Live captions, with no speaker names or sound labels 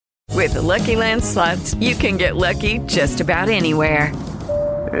With the Lucky Land Slots, you can get lucky just about anywhere.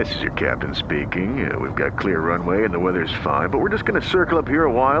 This is your captain speaking. We've got clear runway and the weather's fine, but we're just going to circle up here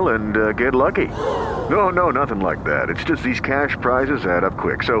a while and get lucky. No, nothing like that. It's just these cash prizes add up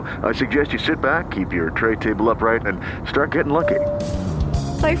quick. So I suggest you sit back, keep your tray table upright, and start getting lucky.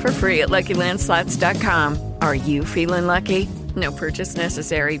 Play for free at LuckyLandSlots.com. Are you feeling lucky? No purchase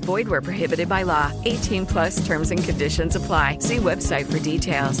necessary. Void where prohibited by law. 18 plus terms and conditions apply. See website for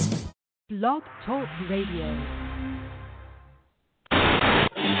details. Blog Talk Radio.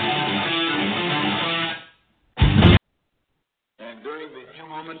 And during the few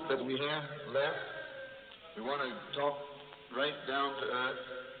moments that we have left, we want to talk right down to earth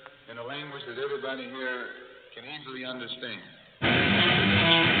in a language that everybody here can easily understand.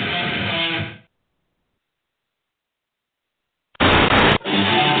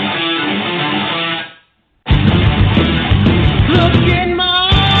 Look in my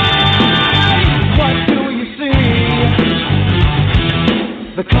eyes, what do you see?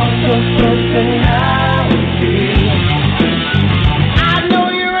 The cost of personality. I know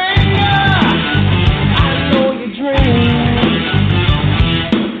your anger, I know your dreams.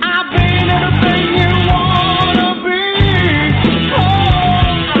 I've been everything you wanna be. Oh,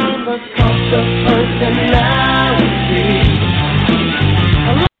 I'm the cost of personality.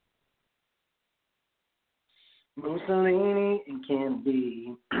 Mussolini and can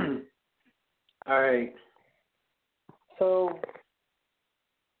be. Alright. So,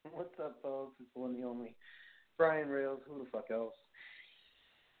 what's up, folks? It's the one and the only Brian Rails. Who the fuck else?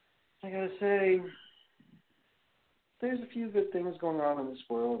 I gotta say, there's a few good things going on in this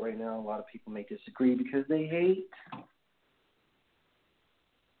world right now. A lot of people may disagree because they hate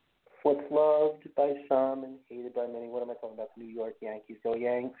what's loved by some and hated by many. What am I talking about? The New York Yankees. Go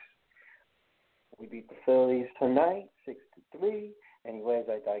Yanks. We beat the Phillies tonight, 6-3. Anyways,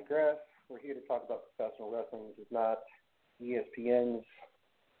 I digress. We're here to talk about professional wrestling. This is not ESPN's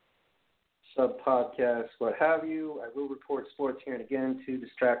sub-podcast, what have you. I will report sports here and again to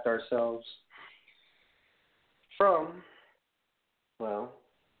distract ourselves from, well,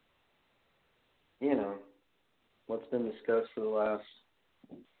 you know, what's been discussed for the last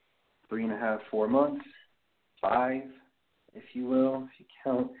 3.5, 4 months, 5, if you will, if you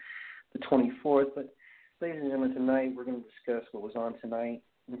count the 24th. But ladies and gentlemen, tonight we're going to discuss what was on tonight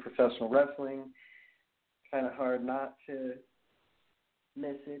in professional wrestling. Kind of hard not to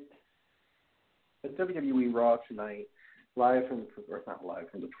miss it. But WWE Raw tonight, live from the, or not live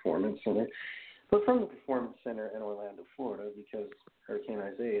from the Performance Center, but from the Performance Center in Orlando, Florida, because Hurricane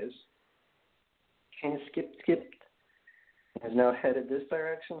Isaiah is kind of skipped, is now headed this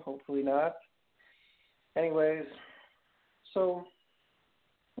direction, hopefully not. Anyways, so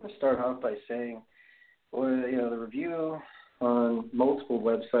I'm going to start off by saying, well, you know, the review on multiple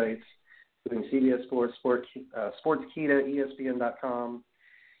websites, including CBS Sports, Sportskeeda, ESPN.com,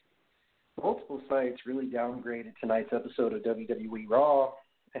 multiple sites really downgraded tonight's episode of WWE Raw,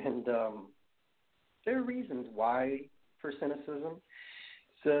 and there are reasons why for cynicism.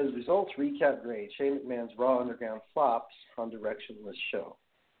 It says, results recap grade, Shane McMahon's Raw Underground flops on directionless show.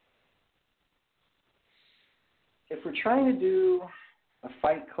 If we're trying to do a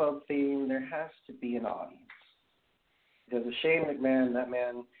Fight Club theme, there has to be an audience. Because of Shane McMahon, that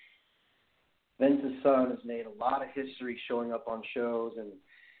man, Vince's son, has made a lot of history showing up on shows, and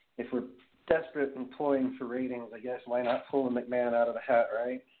if we're desperate and pulling for ratings, I guess why not pull a McMahon out of the hat,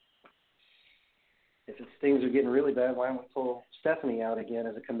 right? If things are getting really bad, why don't we pull Stephanie out again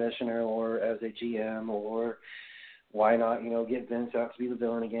as a commissioner or as a GM, or why not, you know, get Vince out to be the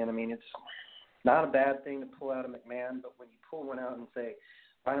villain again? I mean, it's not a bad thing to pull out a McMahon, but when you pull one out and say,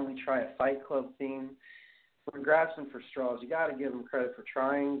 why don't we try a Fight Club theme, we're grasping for straws. You got to give them credit for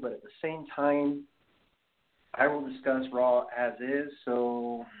trying, but at the same time, I will discuss Raw as is.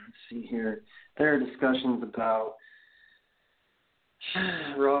 So let's see here. There are discussions about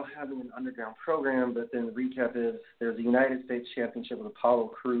Raw having an underground program, but then the recap is there's a United States Championship with Apollo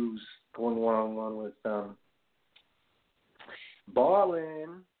Crews going one-on-one with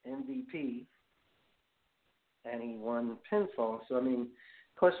Ballin MVP, and he won pinfall. So, I mean,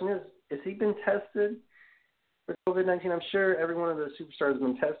 the question is, has he been tested for COVID-19? I'm sure every one of those superstars has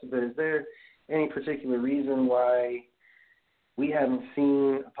been tested, but is there any particular reason why we haven't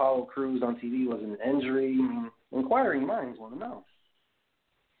seen Apollo Crews on TV? Was it an injury? I mean, inquiring minds want to know.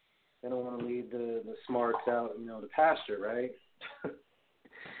 They don't want to leave the smarts out, you know, to pasture, right?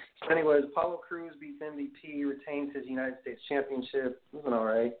 So anyways, Apollo Crews beats MVP, retains his United States Championship. Moving all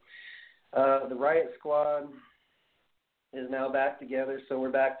right. The Riot Squad is now back together, so we're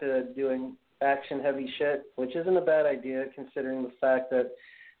back to doing action-heavy shit, which isn't a bad idea considering the fact that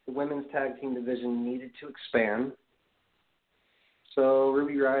the women's tag team division needed to expand. So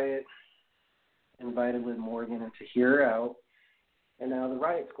Ruby Riott invited Liv Morgan to hear her out. And now the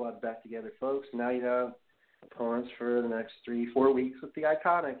Riott Squad's back together, folks. Now you have opponents for the next 3-4 weeks with the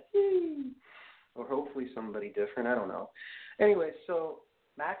Iconic. Or hopefully somebody different. I don't know. Anyway, so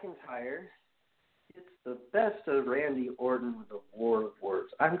McIntyre, it's the best of Randy Orton with a war of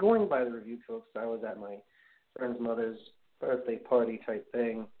words. I'm going by the review, folks. I was at my friend's mother's birthday party type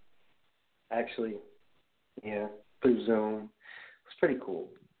thing. Actually, yeah, through Zoom. It was pretty cool.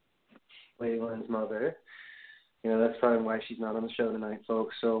 Lady Lynn's mother. You know, that's probably why she's not on the show tonight,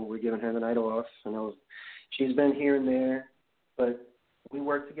 folks. So we're giving her the night off. I know she's been here and there, but we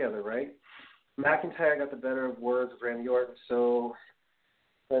work together, right? McIntyre got the better of words with Randy Orton, so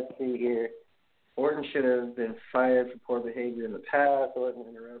let's see here. Orton should have been fired for poor behavior in the past. Orton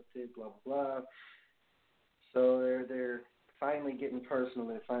interrupted, blah, blah, blah. So they're finally getting personal.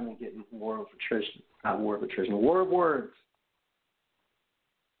 They're finally getting war of attrition. Not war of attrition, war of words.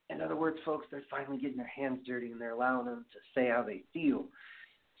 In other words, folks, they're finally getting their hands dirty, and they're allowing them to say how they feel.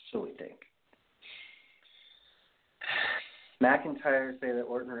 So we think. McIntyre say that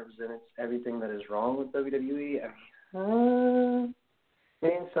Orton represents everything that is wrong with WWE. I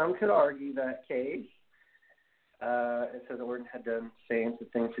mean, some could argue that case. It says that Orton had done saying the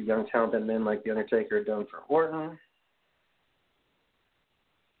things for young talented men like The Undertaker had done for Orton.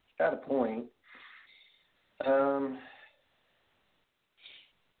 It's got a point.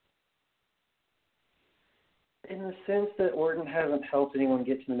 In the sense that Orton hasn't helped anyone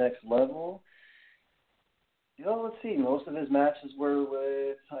get to the next level, you know, let's see. Most of his matches were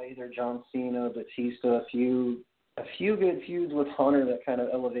with either John Cena, Batista, a few good feuds with Hunter that kind of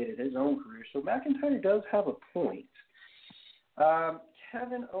elevated his own career. So McIntyre does have a point.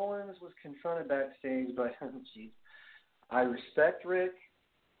 Kevin Owens was confronted backstage by, I respect Rick.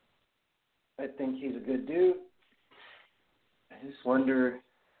 I think he's a good dude. I just wonder,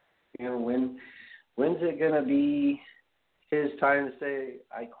 you know, when's it going to be his time to say,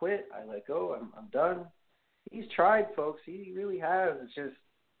 I quit, I let go, I'm done. He's tried, folks. He really has. It's just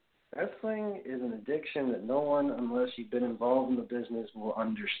wrestling is an addiction that no one, unless you've been involved in the business, will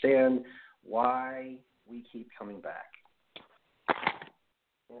understand why we keep coming back.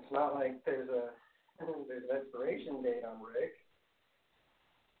 And it's not like there's an expiration date on Rick.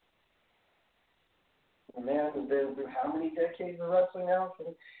 The man has been through how many decades of wrestling now?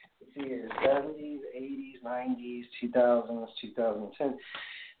 Let's see here, 70s, 80s, 90s, 2000s, 2010.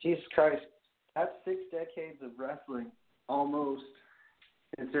 Jesus Christ. That's 6 decades of wrestling, almost.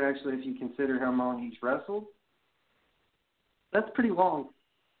 It's actually, if you consider how long he's wrestled, that's pretty long.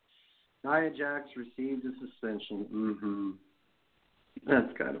 Nia Jax received a suspension.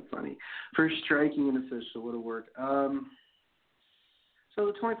 That's kind of funny. For striking an official, would have worked. So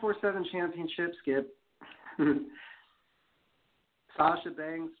the 24/7 championship, Skip. Sasha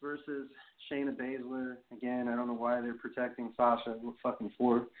Banks versus Shayna Baszler. Again, I don't know why they're protecting Sasha. What fucking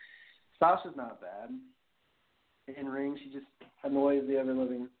for? Sasha's not bad. In ring, she just annoys the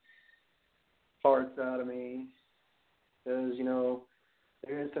ever-living parts out of me. Because, you know,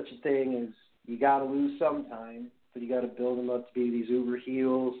 there is such a thing as you got to lose sometime, but you got to build them up to be these uber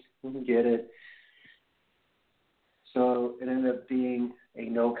heels. You can get it. So it ended up being a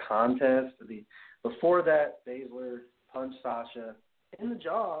no contest. Before that, Baszler punched Sasha in the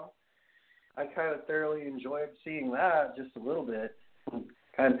jaw. I kind of thoroughly enjoyed seeing that just a little bit.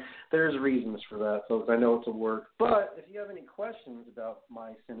 And there's reasons for that, folks. I know it's a work. But if you have any questions about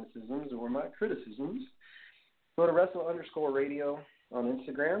my cynicisms or my criticisms, go to Wrestle_Radio on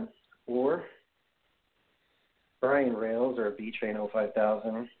Instagram or Brian Rails or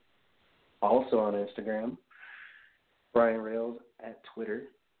BTrain05000 also on Instagram. Brian Rails at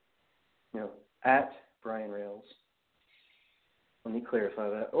Twitter. At Brian Rails. Let me clarify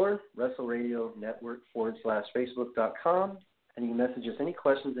that. Or WrestleRadio Network /Facebook.com. And you can message us any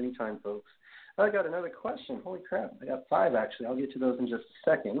questions anytime, folks. I got another question. Holy crap. I got 5, actually. I'll get to those in just a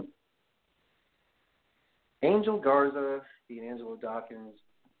second. Angel Garza beat Angelo Dawkins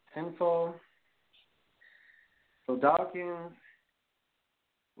pinfall. So Dawkins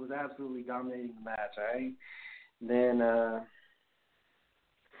was absolutely dominating the match, all right? Then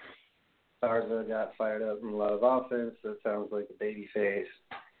Garza got fired up from a lot of offense, so it sounds like a baby face.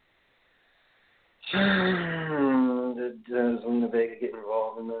 Did Zelina Vega get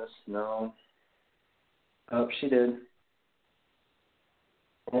involved in this? No. Oh, she did.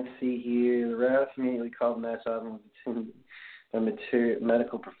 Let's see here. The ref immediately called the match off with the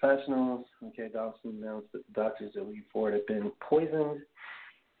medical professionals. Okay, Dawson announced that the doctors that lead forward had been poisoned.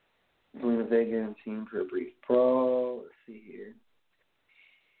 Zelina Vega and team for a brief brawl. Let's see here.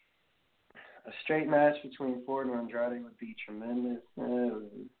 A straight match between Ford and Andrade would be tremendous.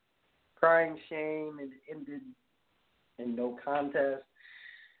 Crying shame, it ended in no contest.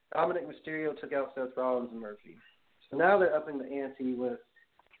 Dominic Mysterio took out Seth Rollins and Murphy. So now they're upping the ante with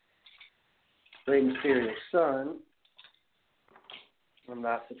Rey Mysterio's son. I'm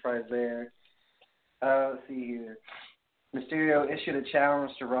not surprised there. Let's see here. Mysterio issued a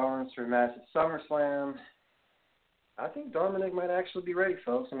challenge to Rollins for a match at SummerSlam. I think Dominic might actually be ready,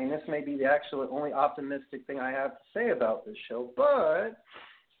 folks. I mean, this may be the actual only optimistic thing I have to say about this show, but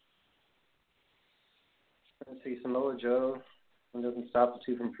let's see, Samoa Joe doesn't stop the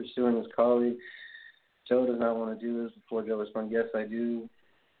two from pursuing his colleague. Joe does not want to do this before Joe responds, yes, I do.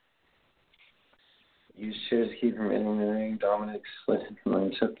 You should keep him in the ring. Dominic slipped from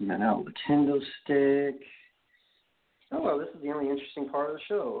and took the man out with a kendo stick. Oh, well, this is the only interesting part of the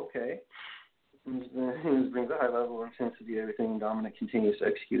show. Okay. This brings a high level of intensity to everything. Dominic continues to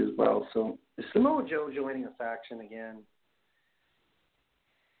execute as well. So is Samoa Joe joining a faction again?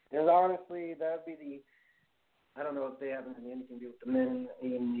 Because honestly, that would be the, I don't know if they have anything to do with the men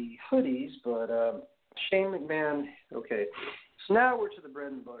in the hoodies, but Shane McMahon, okay. So now we're to the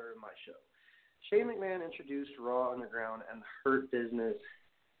bread and butter of my show. Shane McMahon introduced Raw Underground, and the Hurt Business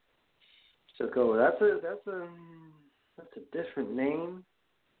took over. That's a different name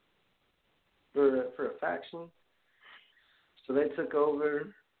for a faction. So they took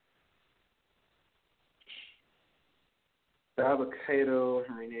over. Baba Kato,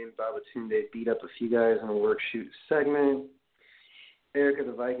 renamed Babatunde, beat up a few guys in a work shoot segment. Erica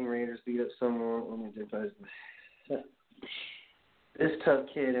the Viking Raiders beat up someone when they identified. This tough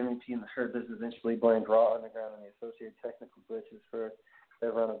kid, MVP in the Hurt Business, eventually blamed Raw Underground and the associated technical glitches for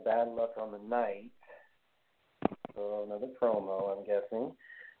their run of bad luck on the night. So another promo, I'm guessing.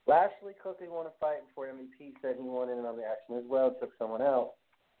 Lashley quickly won a fight before MVP said he wanted in on the action as well, took someone out.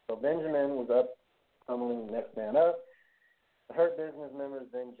 So Benjamin was up, pummeling the next man up. The Hurt Business members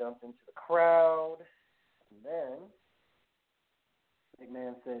then jumped into the crowd. And then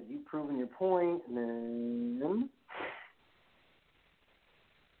McMahon said, you've proven your point. And then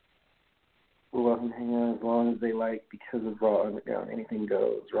we'll let them hang out as long as they like because of Raw Underground. Anything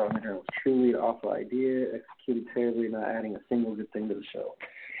goes. Raw Underground was truly an awful idea, executed terribly, not adding a single good thing to the show.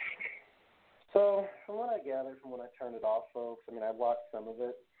 So, from what I gathered from when I turned it off, folks, I mean, I watched some of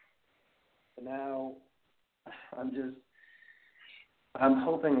it. But now, I'm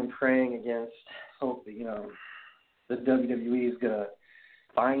hoping and praying against hope that, the WWE is going to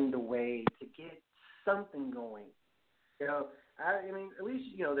find a way to get something going. I mean, at least,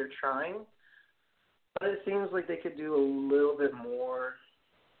 they're trying. But it seems like they could do a little bit more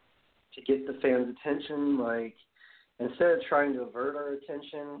to get the fans' attention. Like, instead of trying to avert our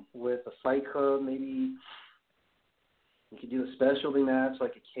attention with a Fight Club, maybe you could do a specialty match,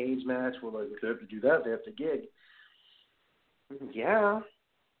 like a cage match, where, like, if they have to do that, they have to gig. Yeah,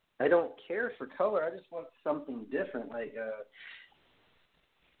 I don't care for color. I just want something different, like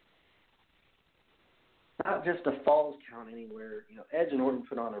not just a Falls Count anywhere. Edge and Orton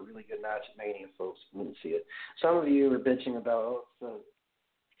put on a really good match at Mania, folks. Didn't see it. Some of you were bitching about, it's the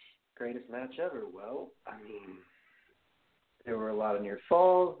greatest match ever. Well, I mean, there were a lot of near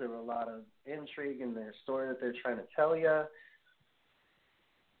falls. There were a lot of intrigue in their story that they're trying to tell you.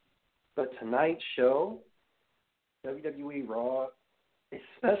 But tonight's show, WWE Raw,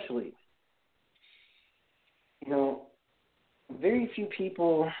 especially, very few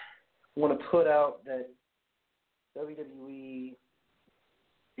people want to put out that WWE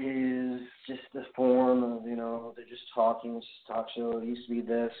is just a form of, they're just talking, it's just a talk show. It used to be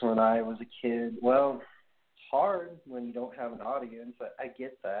this when I was a kid. Well, it's hard when you don't have an audience. I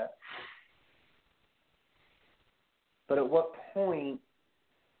get that. But at what point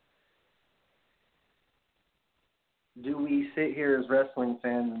do we sit here as wrestling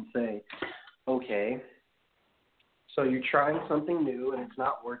fans and say, okay, so you're trying something new and it's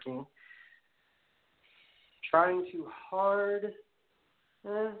not working. Trying too hard,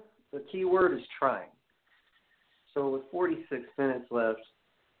 the key word is trying. So with 46 minutes left,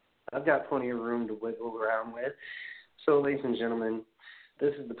 I've got plenty of room to wiggle around with. So, ladies and gentlemen,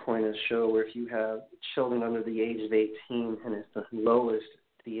 this is the point of the show where if you have children under the age of 18 and it's the lowest,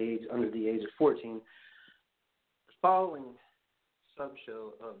 under the age of 14, the following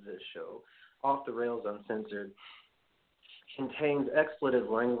sub-show of this show, Off the Rails Uncensored, contains expletive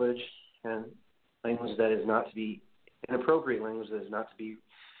language and language that is not to be, inappropriate language that is not to be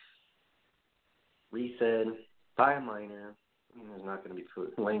resaid by a minor. I mean, there's not going to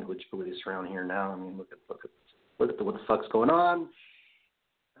be language police around here now. I mean, look at what the fuck's going on.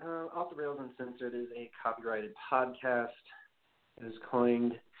 Off the Rails Uncensored is a copyrighted podcast. It is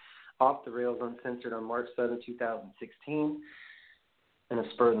coined Off the Rails Uncensored on March 7, 2016. And a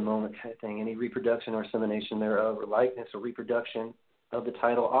spur-of-the-moment kind of thing. Any reproduction or dissemination thereof, or likeness or reproduction of the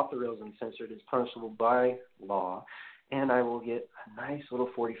title Off the Rails Uncensored is punishable by law. And I will get a nice little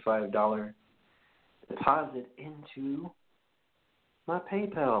 $45 deposit into my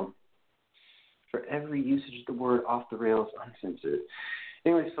PayPal for every usage of the word Off the Rails Uncensored.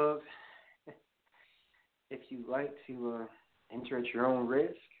 Anyways, folks, if you like to enter at your own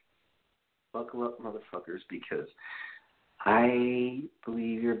risk, buckle up, motherfuckers, because I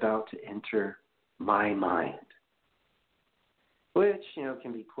believe you're about to enter my mind, which,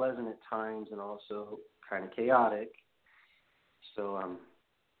 can be pleasant at times and also kind of chaotic. So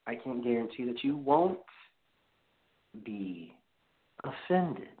I can't guarantee that you won't be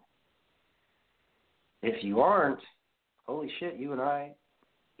offended. If you aren't, holy shit, you and I,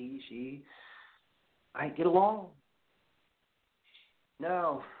 he, she, I get along.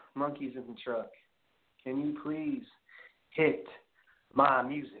 Now, monkeys in the truck, can you please hit my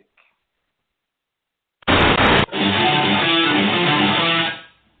music?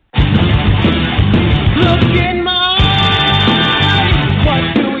 Look in my eyes, what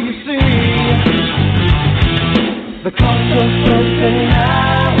do you see? The cost of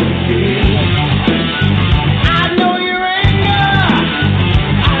personality. I know your anger,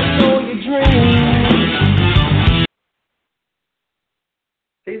 I know your dreams.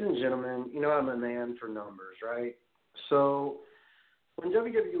 Ladies and gentlemen, I'm a man for numbers, right? So when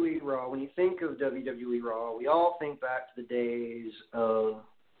WWE Raw, when you think of WWE Raw, we all think back to the days of,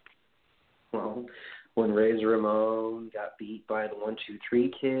 when Razor Ramon got beat by the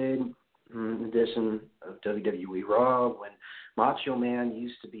 1-2-3 Kid, in addition of WWE Raw, when Macho Man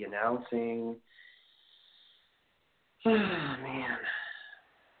used to be announcing. Oh, man.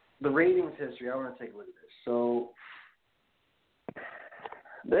 The ratings history, I want to take a look at this. So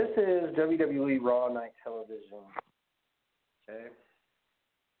this is WWE Raw Night Television. Okay.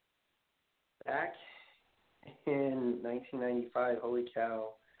 Back in 1995, holy cow,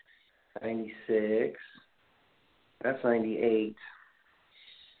 96, that's 98.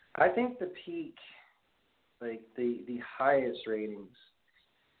 I think the peak, like the highest ratings,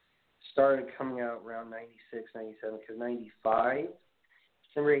 started coming out around 96, 97, because 95,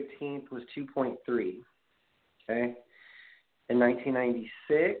 December 18th was 2.3, okay? In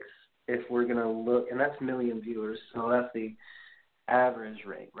 1996, if we're going to look, and that's million viewers, so that's the average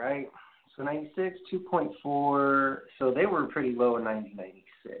rate, right? So 96, 2.4, so they were pretty low in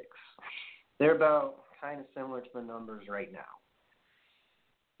 1996. They're about kind of similar to the numbers right now.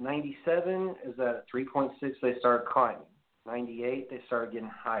 97 is at 3.6, they start climbing. 98, they start getting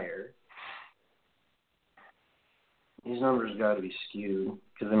higher. These numbers got to be skewed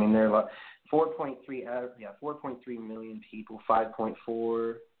because, they're like 4.3 million people,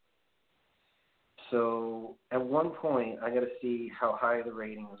 5.4. So at one point, I got to see how high the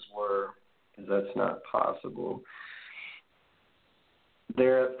ratings were because that's not possible.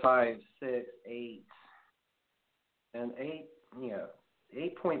 They're at 5, 6, 8, and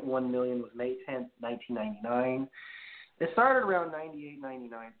 8.1 million was May 10th, 1999. It started around 98,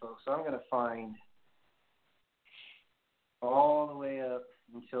 99, folks. So I'm going to find all the way up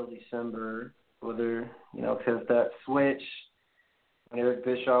until December, whether, because that switch, when Eric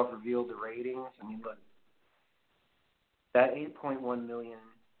Bischoff revealed the ratings, look, that 8.1 million,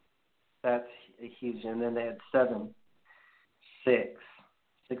 that's a huge, and then they had 7, 6,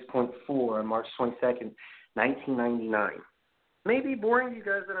 6.4 on March 22nd, 1999. Maybe boring to you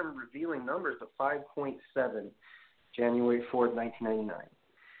guys that I'm revealing numbers, but 5.7, January 4th, 1999.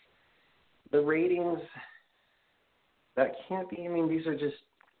 The ratings, that can't be, these are just...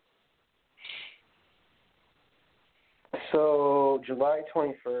 So, July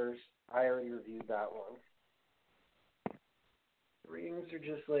 21st, I already reviewed that one. The ratings are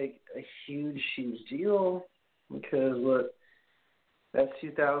just like a huge, huge deal because, look, that's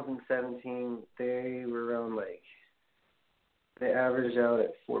 2017. They were around they averaged out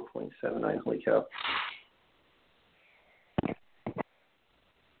at 4.79. Holy cow.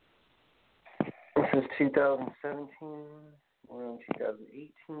 This is 2017. We're on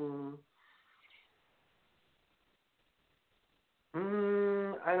 2018.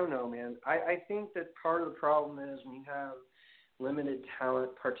 I don't know, man. I think that part of the problem is when you have limited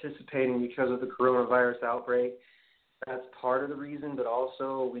talent participating because of the coronavirus outbreak, that's part of the reason, but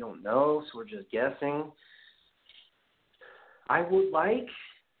also we don't know, so we're just guessing. I would like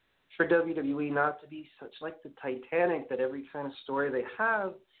for WWE not to be such like the Titanic that every kind of story they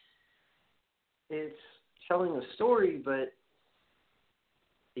have, it's telling a story, but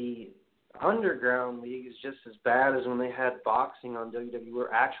the Underground League is just as bad as when they had boxing on WWE,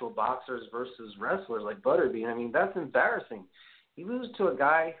 or actual boxers versus wrestlers like Butterbean. I mean, that's embarrassing. You lose to a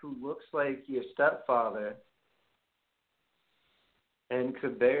guy who looks like your stepfather and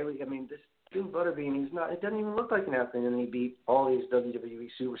could barely, I mean, this dude Butterbean, it doesn't even look like an athlete, and he beat all these WWE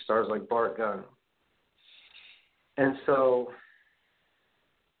superstars like Bart Gunn. And so,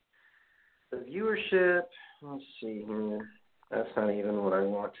 the viewership, let's see here. That's not even what I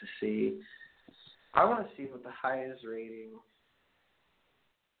want to see. I want to see what the highest rating.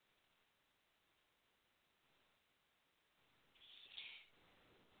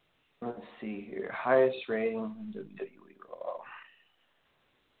 Let's see here. Highest rating in WWE Raw.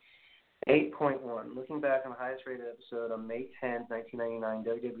 8.1. Looking back on the highest rated episode on May 10th, 1999,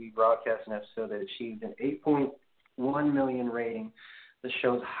 WWE broadcast an episode that achieved an 8.1 million rating, the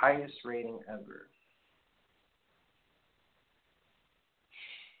show's highest rating ever.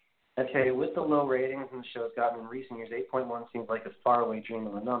 Okay, with the low ratings the show's gotten in recent years, 8.1 seems like a faraway dream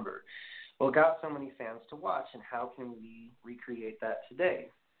of a number. Well, it got so many fans to watch, and how can we recreate that today?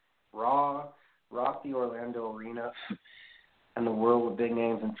 Raw rocked the Orlando arena and the world with big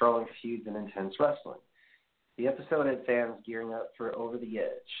names and throwing feuds and intense wrestling. The episode had fans gearing up for Over the Edge.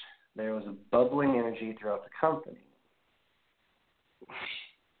 There was a bubbling energy throughout the company.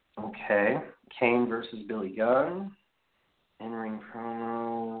 Okay, Kane versus Billy Gunn. In-ring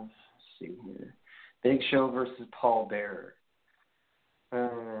promos. Let's see here. Big Show versus Paul Bearer. I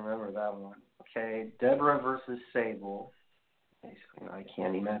don't remember that one. Okay, Deborah versus Sable. Basically, I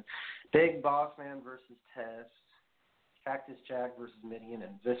can't even. Big Boss Man versus Test. Cactus Jack versus Midian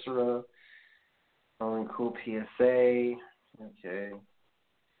and Viscera. Rolling Cool PSA. Okay.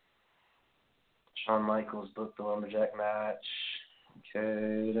 Shawn Michaels booked the Lumberjack match.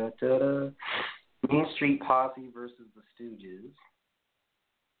 Okay. Mean Street Posse versus the Stooges.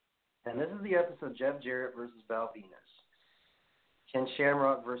 And this is the episode Jeff Jarrett versus Val Venus. Ken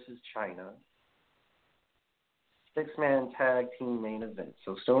Shamrock versus Chyna. 6-man tag team main event.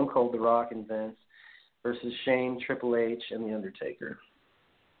 So Stone Cold, The Rock, and Vince versus Shane, Triple H, and The Undertaker.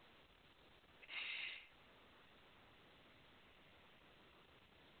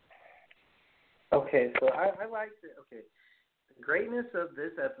 Okay, so I like it. Okay. The greatness of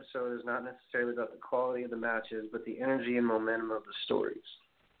this episode is not necessarily about the quality of the matches, but the energy and momentum of the stories.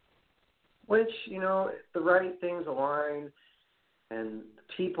 Which, if the right things align and the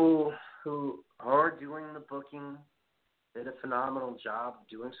people who are doing the booking did a phenomenal job of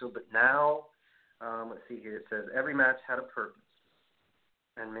doing so. But now, let's see here, it says every match had a purpose,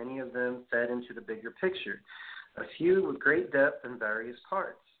 and many of them fed into the bigger picture. A few with great depth in various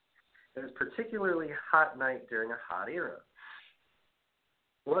parts. It was particularly a hot night during a hot era.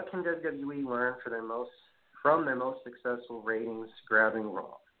 What can WWE learn from their most successful ratings-grabbing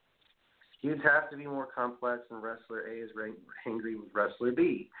Raw? Feuds have to be more complex, and Wrestler A is angry with Wrestler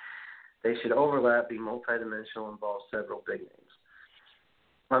B. They should overlap, be multidimensional, involve several big names.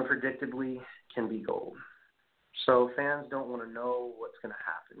 Unpredictably can be gold. So fans don't want to know what's going to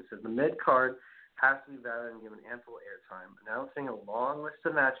happen. It says the mid-card has to be valid and given ample airtime. Announcing a long list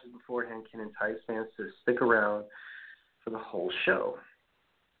of matches beforehand can entice fans to stick around for the whole show.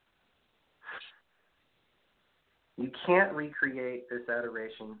 You can't recreate this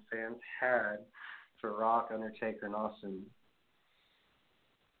adoration fans had for Rock, Undertaker, and Austin.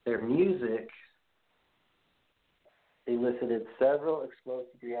 Their music elicited several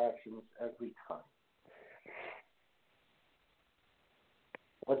explosive reactions every time.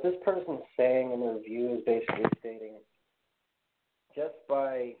 What this person is saying in the review is basically stating, just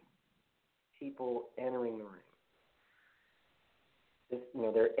by people entering the ring,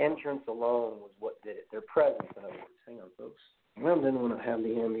 their entrance alone was what did it. Their presence, in other words. Hang on, folks. Well, didn't want to have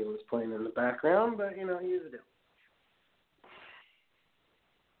the ambulance playing in the background, but, here's the deal.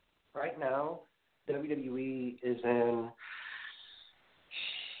 Right now, WWE is in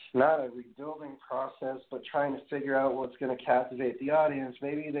not a rebuilding process, but trying to figure out what's going to captivate the audience.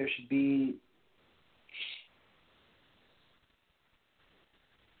 Maybe there should be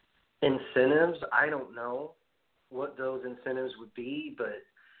incentives. I don't know what those incentives would be, but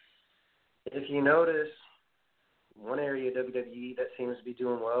if you notice, one area of WWE that seems to be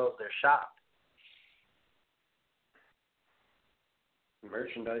doing well is their shop.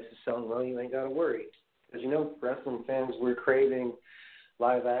 Merchandise is selling well, you ain't got to worry. Because, wrestling fans, we're craving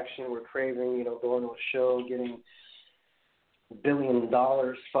live action. We're craving, going to a show, getting $1 billion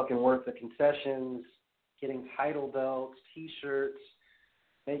fucking worth of concessions, getting title belts, T-shirts,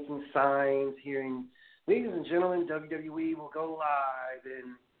 making signs, hearing, ladies and gentlemen, WWE will go live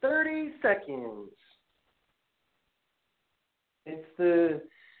in 30 seconds. It's the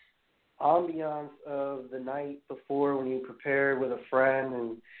ambiance of the night before when you prepare with a friend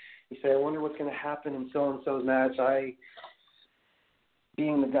and you say, I wonder what's going to happen in so-and-so's match. I,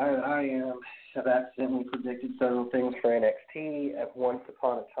 being the guy that I am, have accidentally predicted several things for NXT at once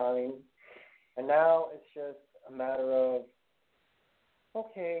upon a time. And now it's just a matter of,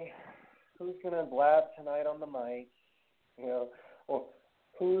 okay, who's going to blab tonight on the mic? You know, or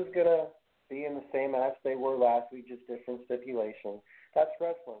who's going to be in the same match they were last week, just different stipulation. That's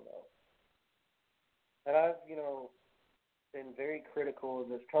wrestling, though. And I've, been very critical of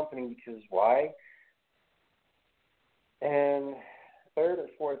this company because why? In 3rd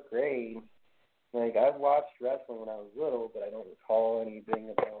or 4th grade, I've watched wrestling when I was little, but I don't recall anything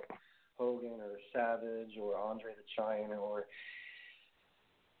about Hogan or Savage or Andre the Giant or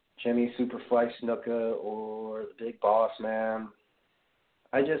Jimmy Superfly Snuka or the Big Boss Man.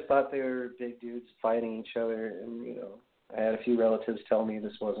 I just thought they were big dudes fighting each other, and, I had a few relatives tell me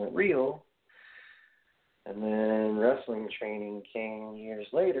this wasn't real. And then wrestling training came years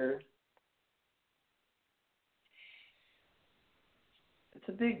later. It's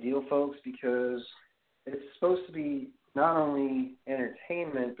a big deal, folks, because it's supposed to be not only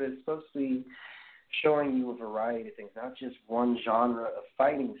entertainment, but it's supposed to be showing you a variety of things, not just one genre of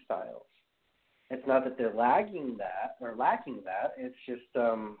fighting styles. It's not that they're lacking that. It's just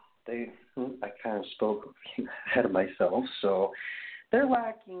I kind of spoke ahead of myself, so they're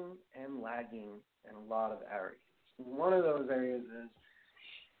lacking and lagging in a lot of areas. One of those areas is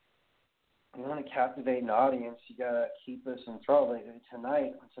you want to captivate an audience, you got to keep us enthralled. Like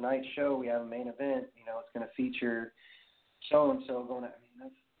tonight's show, we have a main event. It's going to feature so-and-so going.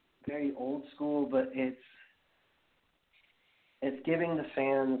 That's very old school, but it's giving the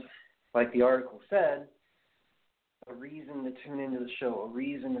fans, like the article said, a reason to tune into the show, a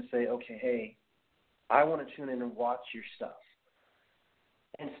reason to say, okay, hey, I want to tune in and watch your stuff.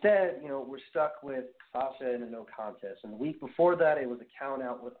 Instead, we're stuck with Sasha in a no contest. And the week before that, it was a count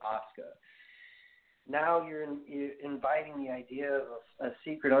out with Asuka. Now you're inviting the idea of a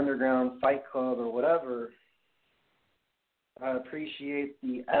secret underground fight club or whatever. I appreciate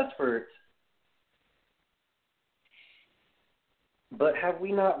the effort. But have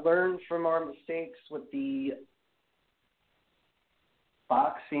we not learned from our mistakes with the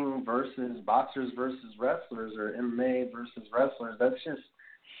boxers versus wrestlers, or MMA versus wrestlers?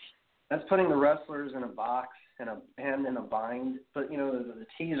 That's putting the wrestlers in a box and in a bind. But, the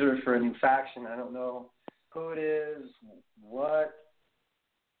teaser for a new faction, I don't know who it is, what.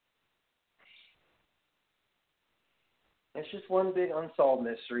 It's just one big unsolved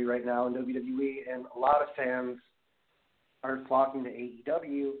mystery right now in WWE, and a lot of fans are flocking to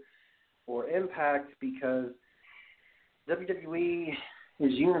AEW or Impact because WWE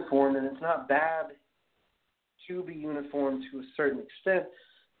is uniform, and it's not bad to be uniform to a certain extent,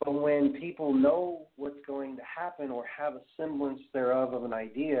 but when people know what's going to happen or have a semblance thereof of an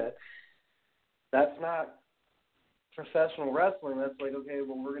idea, that's not professional wrestling. That's like, okay,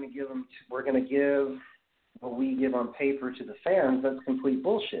 well, we're going to give what we give on paper to the fans. That's complete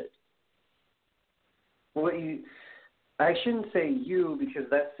bullshit. I shouldn't say you, because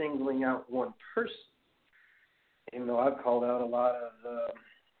that's singling out one person. Even though I've called out a lot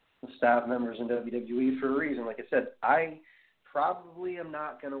of staff members in WWE for a reason. Like I said, I probably am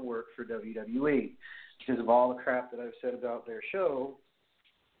not going to work for WWE because of all the crap that I've said about their show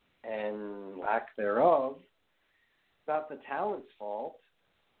and lack thereof. It's not the talent's fault.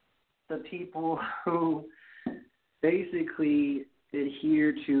 The people who basically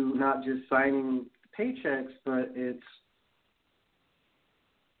adhere to not just signing paychecks, but it's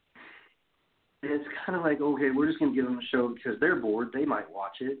kind of like, okay, we're just going to give them a show because they're bored. They might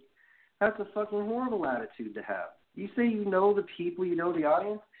watch it. That's a fucking horrible attitude to have. You say you know the people, you know the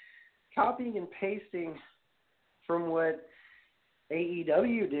audience. Copying and pasting from what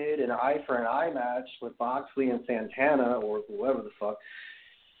AEW did in an eye for an eye match with Moxley and Santana or whoever the fuck.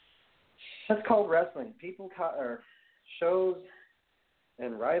 That's called wrestling. Shows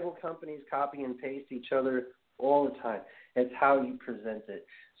and rival companies copy and paste each other all the time. It's how you present it.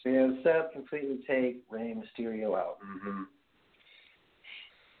 So you have Seth completely take Rey Mysterio out. Mm-hmm.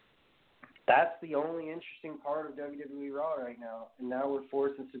 That's the only interesting part of WWE Raw right now. And now we're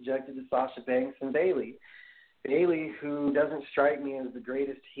forced and subjected to Sasha Banks and Bayley. Bayley, who doesn't strike me as the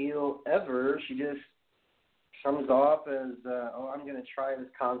greatest heel ever, she just comes off as, I'm going to try this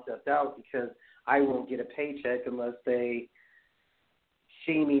concept out because I won't get a paycheck unless they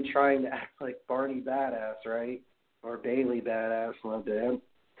see me trying to act like Barney Badass, right? Or Bailey Badass, love that.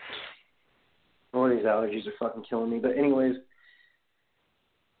 Oh, these allergies are fucking killing me. But anyways,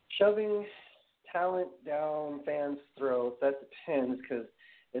 shoving talent down fans' throats, that depends, because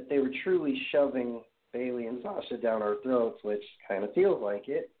if they were truly shoving Bayley and Sasha down our throats, which kind of feels like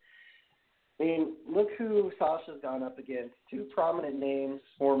it. I mean, look who Sasha's gone up against. Two prominent names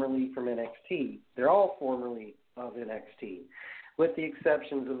formerly from NXT. They're all formerly of NXT, with the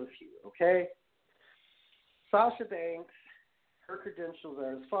exceptions of a few, okay? Sasha Banks, her credentials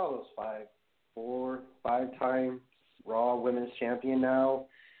are as follows: 5-time Raw Women's Champion now,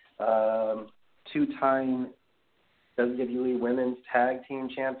 2-time WWE Women's Tag Team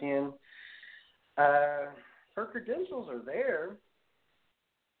Champion. Her credentials are there.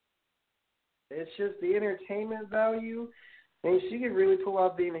 It's just the entertainment value. I mean, she could really pull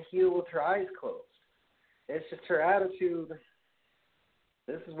off being a heel with her eyes closed. It's just her attitude.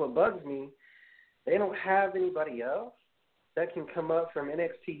 This is what bugs me. They don't have anybody else that can come up from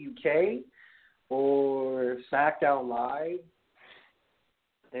NXT UK or SmackDown Live.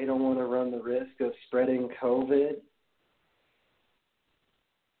 They don't want to run the risk of spreading COVID.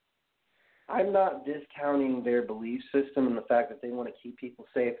 I'm not discounting their belief system and the fact that they want to keep people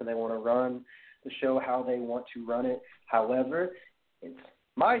safe and they want to run the show how they want to run it. However, it's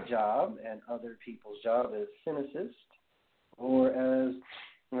my job and other people's job as cynicists, or as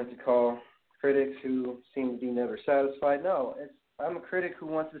I like to call critics who seem to be never satisfied. No, I'm a critic who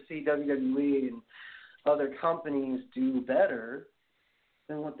wants to see WWE and other companies do better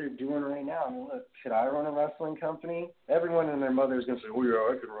than what they're doing right now. I mean, look, could I run a wrestling company? Everyone and their mother is going to say, oh, yeah,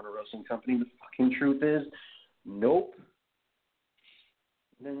 I could run a wrestling company. The fucking truth is, nope.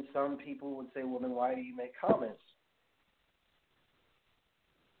 And then some people would say, well, then why do you make comments?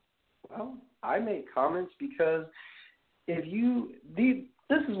 Well, I make comments because this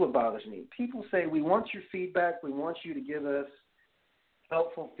is what bothers me. People say, we want your feedback. We want you to give us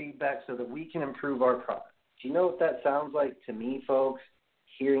helpful feedback so that we can improve our product. Do you know what that sounds like to me, folks?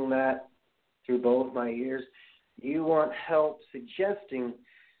 Hearing that through both my ears, you want help suggesting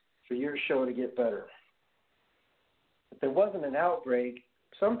for your show to get better. If there wasn't an outbreak,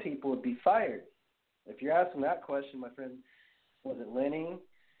 some people would be fired. If you're asking that question, my friend, was it Lenny?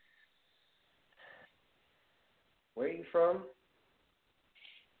 Where are you from?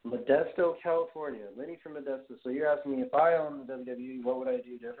 Modesto, California. Lenny from Modesto. So you're asking me if I owned the WWE, what would I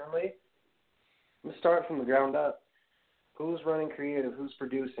do differently? I'm going to start from the ground up. Who's running creative? Who's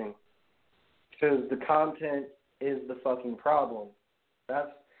producing? Because the content is the fucking problem.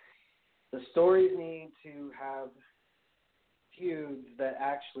 The stories need to have feuds that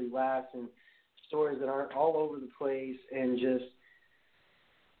actually last and stories that aren't all over the place and just,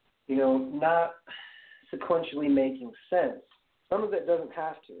 not sequentially making sense. Some of it doesn't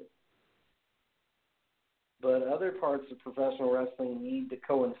have to. But other parts of professional wrestling need to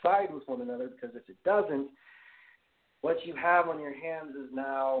coincide with one another, because if it doesn't, what you have on your hands is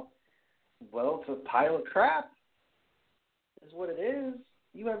now, well, it's a pile of crap, is what it is.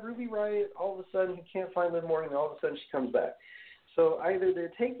 You have Ruby Riott, all of a sudden who can't find Liv Morgan, and all of a sudden she comes back. So either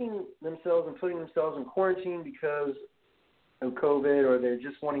they're taking themselves and putting themselves in quarantine because of COVID, or they're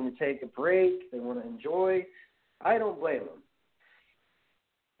just wanting to take a break, they want to enjoy. I don't blame them.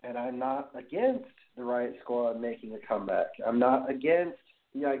 And I'm not against the Riot Squad making a comeback. I'm not against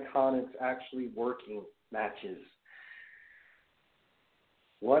the Iconics actually working matches.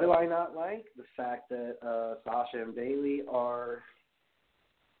 What do I not like? The fact that Sasha and Bayley are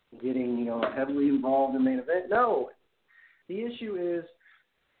getting, heavily involved in the main event. No. The issue is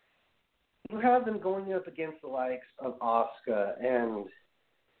you have them going up against the likes of Asuka and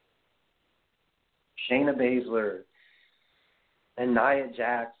Shayna Baszler and Nia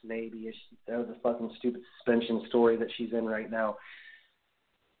Jax, maybe. That was a fucking stupid suspension story that she's in right now.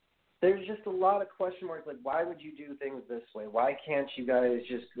 There's just a lot of question marks, like, why would you do things this way? Why can't you guys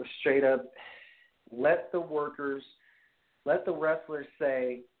just go straight up, let the wrestlers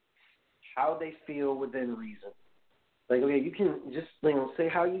say how they feel within reason? Like, okay, you can just, say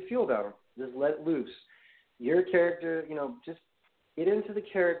how you feel about them. Just let loose. Your character, just get into the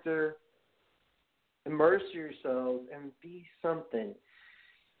character, immerse yourselves, and be something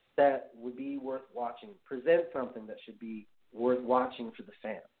that would be worth watching. Present something that should be worth watching for the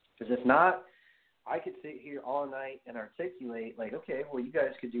fans. Because if not, I could sit here all night and articulate, like, okay, well, you guys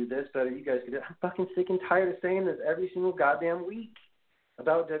could do this better, you guys could do it. I'm fucking sick and tired of saying this every single goddamn week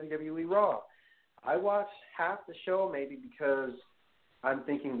about WWE Raw. I watch half the show maybe because I'm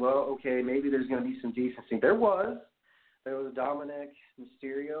thinking, well, okay, maybe there's going to be some decency. There was Dominic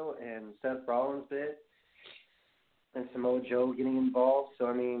Mysterio and Seth Rollins bit and Samoa Joe getting involved.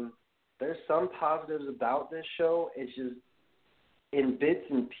 So, there's some positives about this show. It's just in bits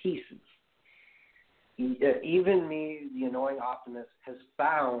and pieces. Even me, the annoying optimist, has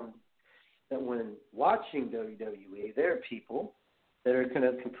found that when watching WWE, there are people that are going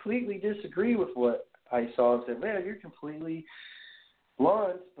to completely disagree with what I saw and say, man, you're completely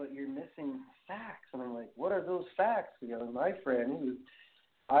blunt, but you're missing facts. And I'm like, what are those facts? You know, my friend,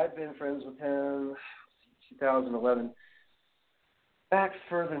 I've been friends with him 2011. Back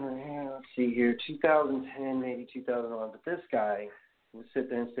further than here, let's see here, 2010, maybe 2011. But this guy would sit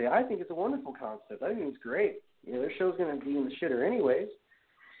there and say, I think it's a wonderful concept. I think it's great. You know, their show's going to be in the shitter anyways.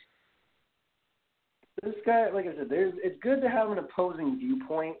 This guy, like I said, it's good to have an opposing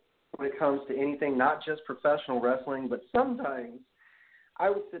viewpoint when it comes to anything, not just professional wrestling, but sometimes I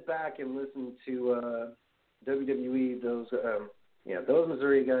would sit back and listen to WWE, those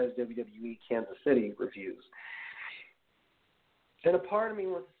Missouri guys, WWE Kansas City reviews. And a part of me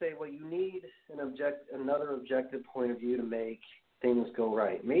wants to say, well, you need another objective point of view to make things go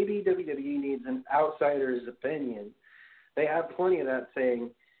right. Maybe WWE needs an outsider's opinion. They have plenty of that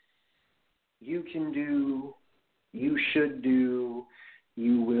saying, you can do, you should do,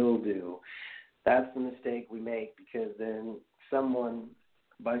 you will do. That's the mistake we make, because then someone,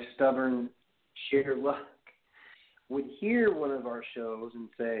 by stubborn sheer luck, would hear one of our shows and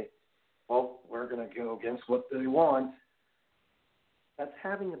say, well, we're going to go against what they want. That's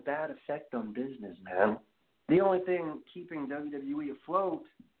having a bad effect on business, man. The only thing keeping WWE afloat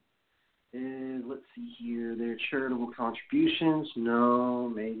is, let's see here, their charitable contributions. No,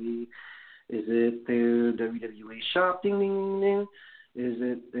 maybe. Is it their WWE shop? Ding, ding, ding. Is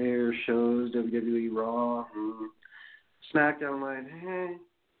it their shows, WWE Raw, SmackDown Live, hey,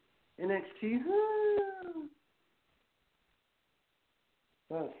 NXT?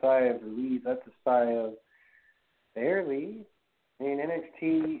 That's a sigh of relief. That's a sigh of barely. I mean,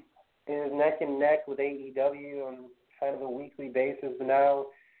 NXT is neck and neck with AEW on kind of a weekly basis now.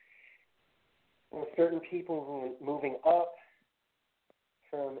 With certain people who are moving up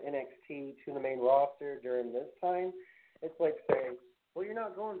from NXT to the main roster during this time, it's like saying, well, you're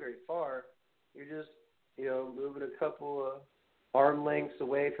not going very far. You're just, moving a couple of arm lengths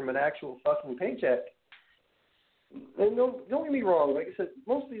away from an actual fucking paycheck. And don't get me wrong. Like I said,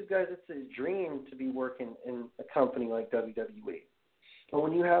 most of these guys, it's a dream to be working in a company like WWE. But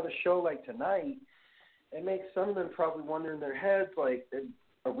when you have a show like tonight, it makes some of them probably wonder in their heads, like, is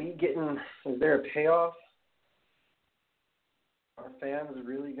there a payoff? Are fans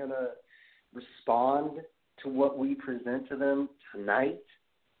really going to respond to what we present to them tonight?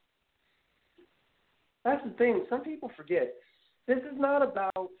 That's the thing. Some people forget. This is not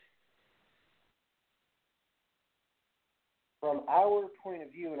about, from our point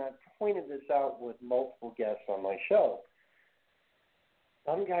of view, and I've pointed this out with multiple guests on my show,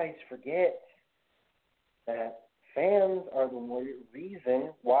 some guys forget that fans are the reason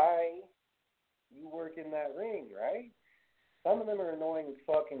why you work in that ring, right? Some of them are annoying as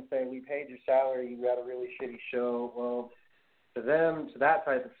fuck and say, we paid your salary, you got a really shitty show. Well, to them, to that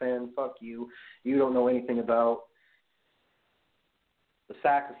type of fan, fuck you. You don't know anything about the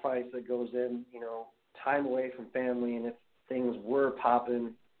sacrifice that goes in, time away from family. And if things were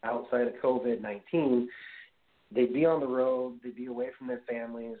popping outside of COVID-19, they'd be on the road, they'd be away from their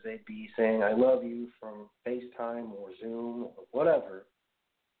families, they'd be saying, I love you from FaceTime or Zoom or whatever.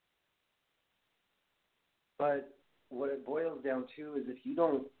 But what it boils down to is if you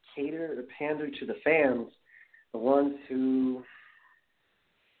don't cater or pander to the fans, the ones who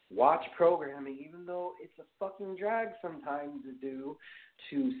watch programming, even though it's a fucking drag sometimes to do,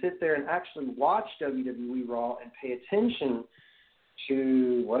 to sit there and actually watch WWE Raw and pay attention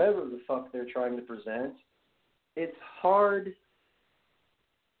to whatever the fuck they're trying to present, it's hard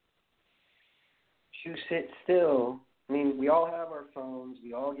to sit still. I mean, we all have our phones.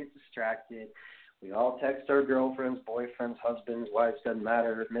 We all get distracted. We all text our girlfriends, boyfriends, husbands, wives, doesn't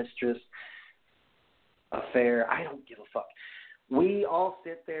matter, mistress, affair. I don't give a fuck. We all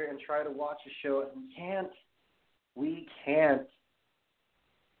sit there and try to watch a show, and we can't. We can't.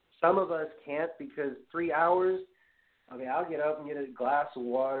 Some of us can't because 3 hours, I'll get up and get a glass of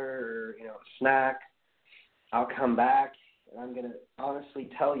water or, a snack. I'll come back, and I'm going to honestly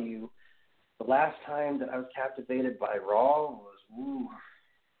tell you, the last time that I was captivated by Raw was,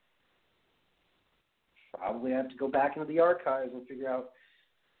 probably have to go back into the archives and figure out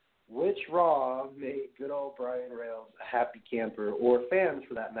which Raw made good old Brian Rails a happy camper, or fans,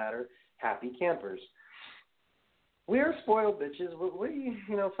 for that matter, happy campers. We are spoiled bitches. We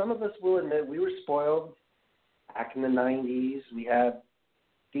some of us will admit we were spoiled back in the 90s. We had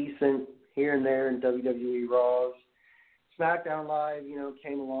decent here and there in WWE Raws. SmackDown Live,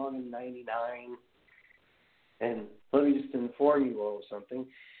 came along in 99. And let me just inform you all of something.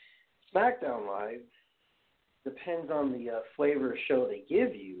 SmackDown Live depends on the flavor of show they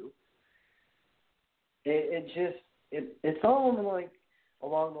give you. It just it's all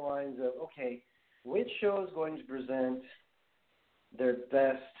along the lines of, okay, which show is going to present their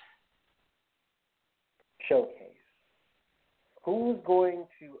best showcase? Who's going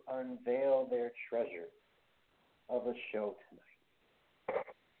to unveil their treasure of a show tonight?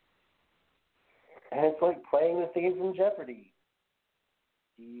 And it's like playing the theme from Jeopardy.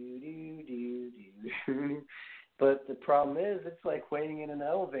 Do, do, do, do. But the problem is, it's like waiting in an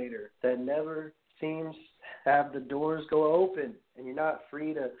elevator that never seems to have the doors go open, and you're not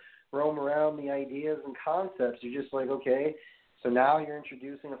free to roam around the ideas and concepts. You're just like, okay, so now you're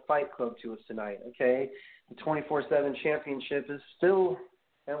introducing a fight club to us tonight, okay? The 24/7 championship is still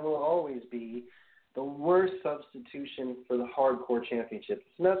and will always be the worst substitution for the hardcore championship.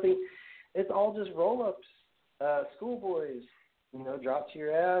 It's nothing. It's all just roll-ups, schoolboys. Drop to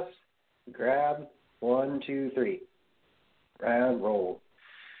your ass, grab, 1, 2, 3, and roll.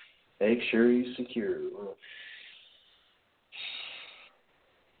 Make sure you secure.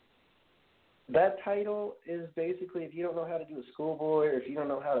 That title is basically, if you don't know how to do a schoolboy, or if you don't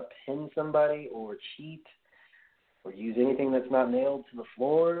know how to pin somebody or cheat or use anything that's not nailed to the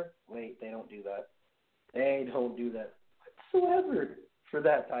floor, wait, they don't do that. They don't do that whatsoever for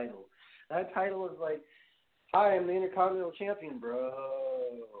that title. That title is like, hi, I'm the Intercontinental Champion, bro.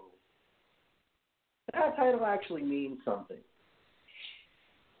 That title actually means something.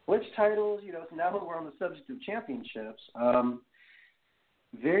 Which titles, so now that we're on the subject of championships,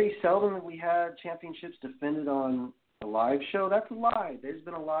 very seldom have we had championships defended on a live show. That's a lie. There's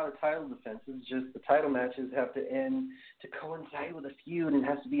been a lot of title defenses, just the title matches have to end to coincide with a feud, and it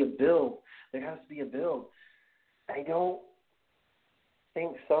has to be a build. There has to be a build. I don't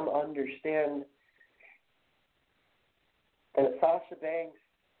think some understand that Sasha Banks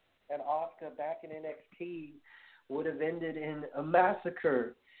and Asuka back in NXT would have ended in a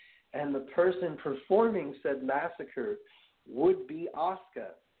massacre, and the person performing said massacre would be Asuka.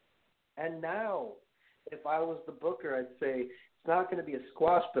 And now, if I was the booker, I'd say it's not going to be a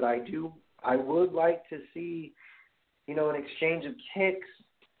squash, but I would like to see, an exchange of kicks,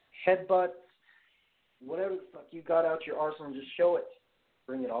 headbutts, whatever the fuck you got out your arsenal, and just show it.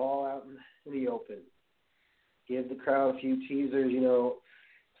 Bring it all out in the open. Give the crowd a few teasers,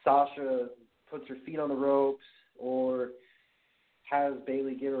 Sasha puts her feet on the ropes, or has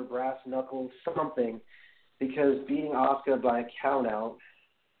Bayley give her brass knuckles, something, because beating Asuka by a count out,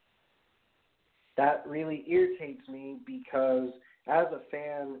 that really irritates me, because as a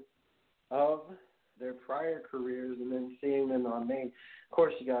fan of their prior careers and then seeing them on main, of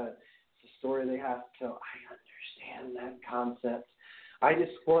course it's a story they have to tell. I understand that concept. I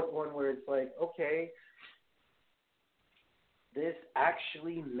just want one where it's like, okay, this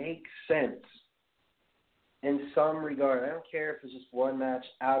actually makes sense in some regard. I don't care if it's just one match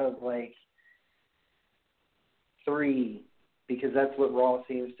out of 3, because that's what Raw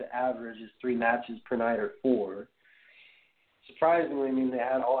seems to average, is 3 matches per night or 4. Surprisingly, they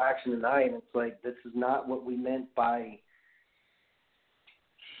had all action tonight, and it's like, this is not what we meant by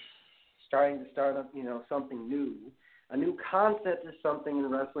starting to start up, something new. A new concept is something in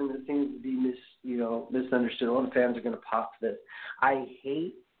wrestling that seems to be misunderstood. All the fans are going to pop to this. I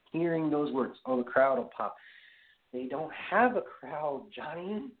hate hearing those words. Oh, the crowd will pop. They don't have a crowd,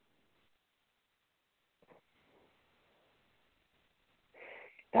 Johnny.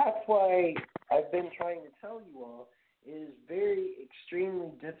 That's why I've been trying to tell you all, it is very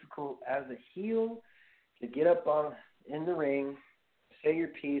extremely difficult as a heel to get up in the ring, say your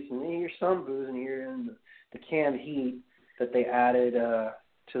piece, and then you hear some booze, and you're in the canned heat that they added to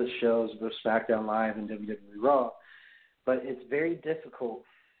the shows, both SmackDown Live and WWE Raw. But it's very difficult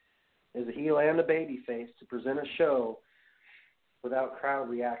as a heel and a babyface to present a show without crowd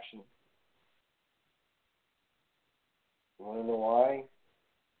reaction. You want to know why?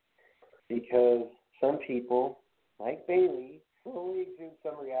 Because some people, like Bayley, slowly exude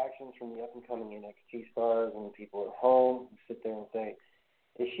some reactions from the up-and-coming NXT stars, and the people at home who sit there and say,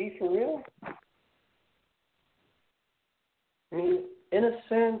 is she for real? In a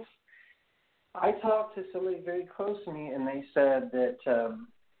sense, I talked to somebody very close to me, and they said that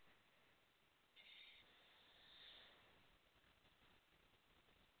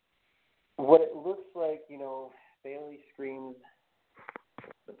what it looks like, Bayley screams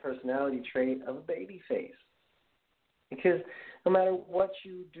the personality trait of a baby face. Because no matter what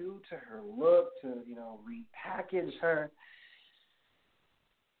you do to her look, to, repackage her,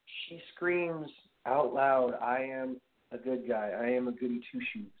 she screams out loud, I am a good guy. I am a goody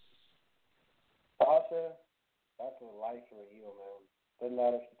two-shoes. Sasha, that's the life of a heel, man. Doesn't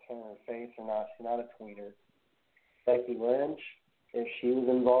matter if you turn her face or not. She's not a tweener. Becky Lynch, if she was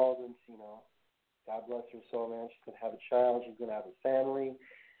involved in, God bless her soul, man. She's going to have a child. She's going to have a family.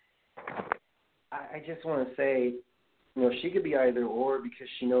 I just want to say, she could be either or because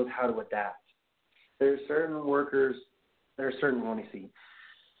she knows how to adapt. There are certain workers, let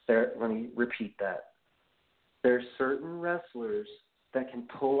me repeat that. There are certain wrestlers that can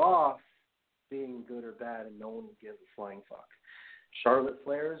pull off being good or bad and no one will give a flying fuck. Charlotte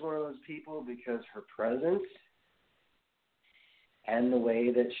Flair is one of those people because her presence and the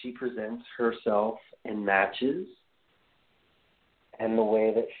way that she presents herself in matches and the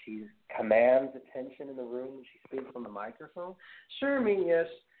way that she commands attention in the room when she speaks on the microphone. Sure, yes,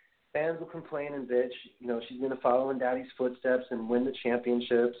 fans will complain and bitch. She's going to follow in Daddy's footsteps and win the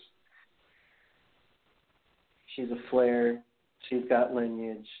championships. She's a Flair. She's got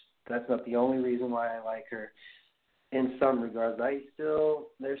lineage. That's not the only reason why I like her. In some regards, there's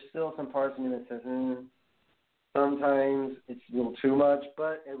still some parts of me that says, sometimes it's a little too much,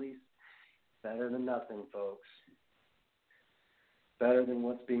 but at least better than nothing, folks. Better than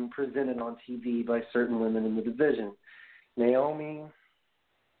what's being presented on TV by certain women in the division. Naomi,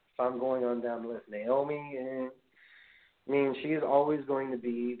 if I'm going on down the list, Naomi, she is always going to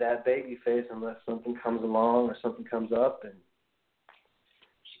be that baby face unless something comes along or something comes up and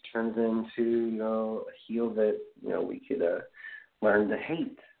she turns into, a heel that, we could learn to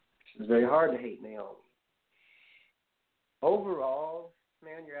hate. It's very hard to hate Naomi. Overall,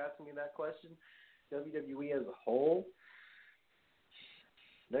 man, you're asking me that question, WWE as a whole,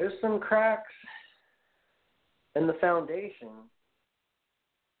 there's some cracks in the foundation.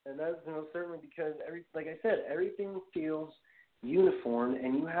 And that's certainly because, like I said, everything feels uniform,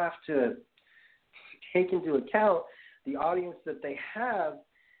 and you have to take into account the audience that they have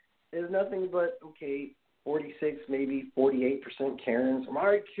is nothing but, 46, maybe 48% Karens.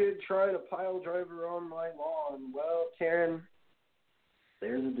 My kid tried a pile driver on my lawn. Well, Karen,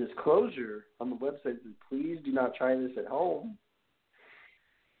 there's a disclosure on the website that says, please do not try this at home.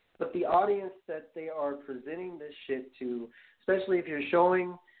 But the audience that they are presenting this shit to, especially if you're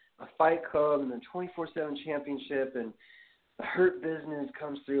showing a Fight Club and the 24/7 championship and the Hurt Business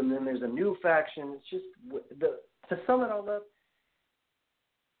comes through and then there's a new faction, it's just, to sum it all up,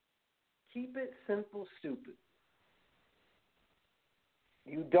 keep it simple, stupid.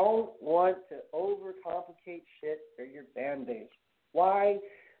 You don't want to overcomplicate shit for your fan base. Why?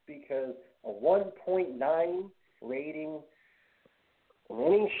 Because a 1.9 rating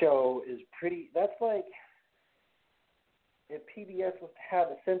on any show is that's like if PBS was to have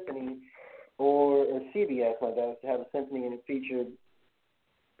a symphony or CBS, my bad, was to have a symphony and it featured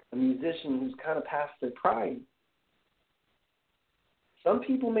a musician who's kind of past their prime. Some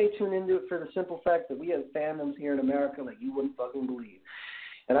people may tune into it for the simple fact that we have fandoms here in America like you wouldn't fucking believe.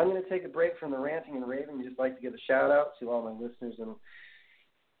 And I'm going to take a break from the ranting and raving and just like to give a shout-out to all my listeners in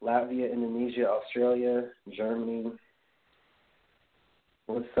Latvia, Indonesia, Australia, Germany.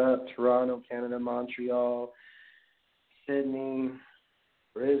 What's up? Toronto, Canada, Montreal, Sydney,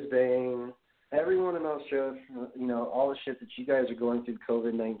 Brisbane, everyone in Australia, all the shit that you guys are going through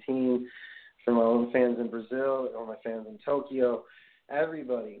COVID-19, from my own fans in Brazil, all my fans in Tokyo,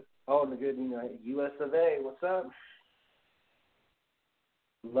 everybody. Oh, and the good US of A, what's up?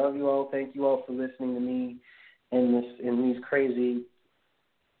 Love you all. Thank you all for listening to me in these crazy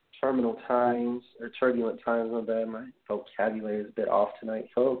turbulent times. My bad. My vocabulary is a bit off tonight,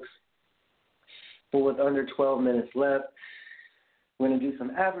 folks. But with under 12 minutes left, we're going to do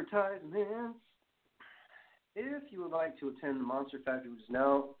some advertisements. If you would like to attend the Monster Factory, which is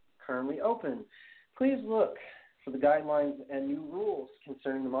now currently open, please look for the guidelines and new rules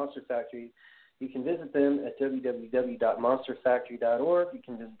concerning the Monster Factory. You can visit them at www.monsterfactory.org. You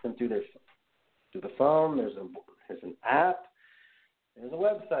can visit them through the phone. There's an app. There's a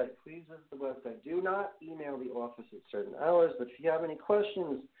website. Please visit the website. Do not email the office at certain hours, but if you have any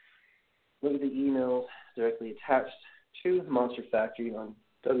questions, look at the emails directly attached to the Monster Factory on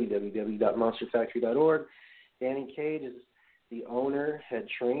www.monsterfactory.org. Danny Cage is the owner, head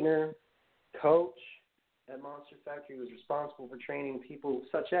trainer, coach at Monster Factory, who is responsible for training people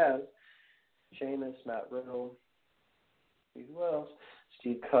such as Sheamus, Matt Riddle, who else?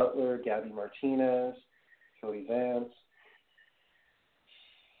 Steve Cutler, Gabby Martinez, Cody Vance,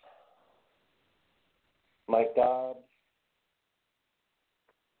 Mike Dobbs.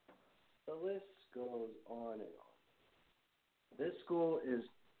 The list goes on and on. This school is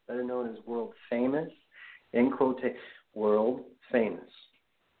better known as world famous, in quotation, world famous.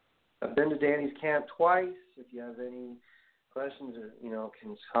 I've been to Danny's camp twice. If you have any questions or,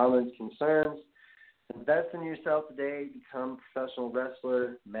 comments, concerns, invest in yourself today. Become a professional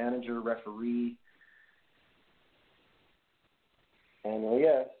wrestler, manager, referee. And,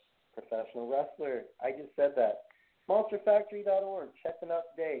 yes, professional wrestler. I just said that. MonsterFactory.org. Check them out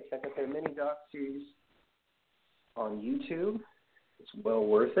today. Check out their mini doc series on YouTube. It's well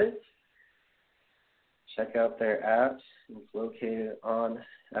worth it. Check out their apps. It's located on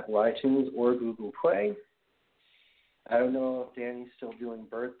Apple iTunes or Google Play. I don't know if Danny's still doing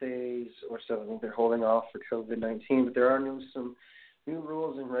birthdays or stuff. I think they're holding off for COVID-19, but there are some new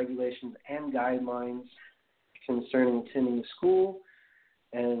rules and regulations and guidelines concerning attending school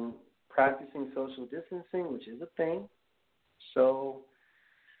and practicing social distancing, which is a thing. So,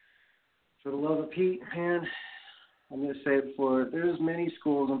 for the love of Pete, man, I'm going to say it before, there's many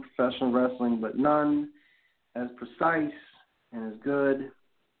schools in professional wrestling, but none as precise and as good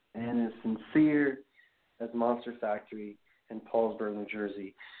and as sincere as Monster Factory in Paulsboro, New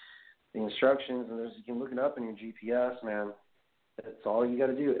Jersey. The instructions, and you can look it up in your GPS, man. That's all you got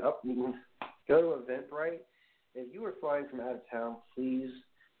to do. You can go to Eventbrite. If you are flying from out of town, please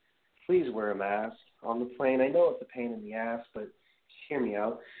wear a mask on the plane. I know it's a pain in the ass, but just hear me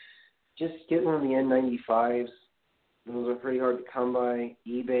out. Just get one of the N95s. Those are pretty hard to come by.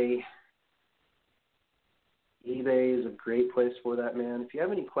 eBay is a great place for that, man. If you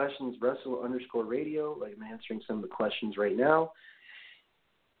have any questions, Wrestle_Radio. Like I'm answering some of the questions right now.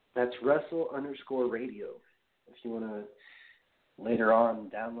 That's Wrestle_Radio. If you want to later on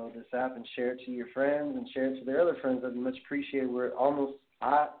download this app and share it to your friends and share it to their other friends, that'd be much appreciated. We're almost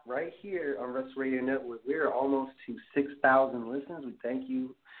right here on Wrestle Radio Network. We're almost to 6,000 listens. We thank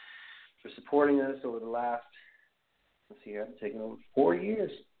you for supporting us over the last, I've taken over 4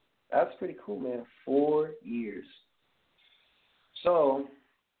 years. That's pretty cool, man. 4 years. So,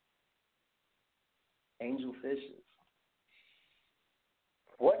 Angel Fishes.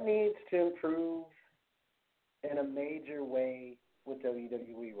 What needs to improve in a major way with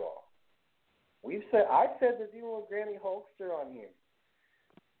WWE Raw? I've said this even with Granny Hulkster on here.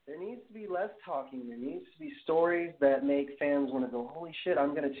 There needs to be less talking. There needs to be stories that make fans want to go, holy shit,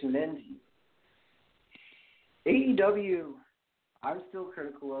 I'm going to tune in to you. AEW, I'm still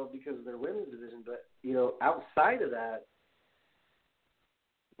critical of because of their women's division, but, outside of that,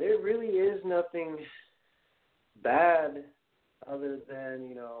 there really is nothing bad other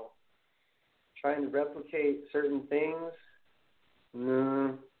than, trying to replicate certain things.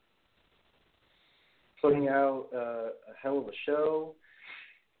 Putting out a hell of a show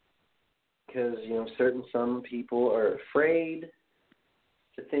because, some people are afraid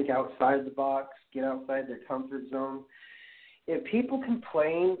to think outside the box, get outside their comfort zone. If people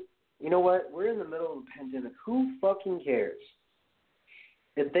complain, you know what? We're in the middle of a pandemic. Who fucking cares?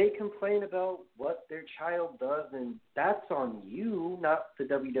 If they complain about what their child does, then that's on you, not the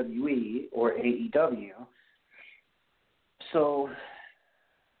WWE or AEW. So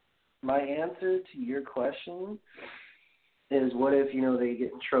my answer to your question is what if, they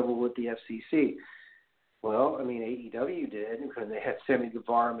get in trouble with the FCC? Well, AEW did when they had Sammy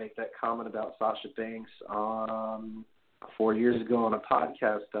Guevara make that comment about Sasha Banks 4 years ago on a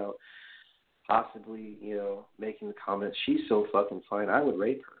podcast about possibly, making the comment, she's so fucking fine, I would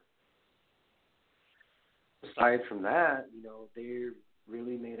rape her. Aside from that, they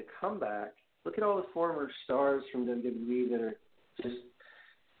really made a comeback. Look at all the former stars from WWE that are just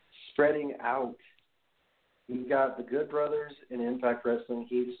spreading out. You've got the Good Brothers in Impact Wrestling,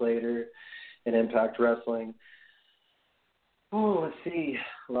 Heath Slater in Impact Wrestling. Oh, let's see.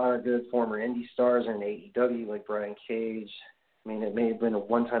 A lot of good former indie stars are in AEW, like Brian Cage. It may have been a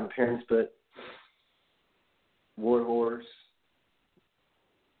one-time appearance, but Warhorse.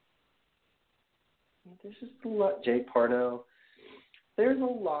 There's just a lot. Jay Parnell. There's a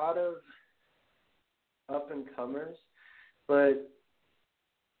lot of up-and-comers, but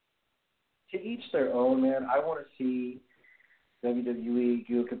to each their own, man. I want to see WWE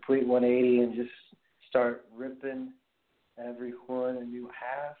do a complete 180 and just start ripping everyone a new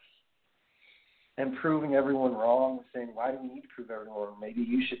half and proving everyone wrong, saying, why do we need to prove everyone wrong? Maybe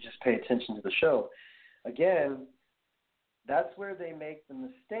you should just pay attention to the show. Again, that's where they make the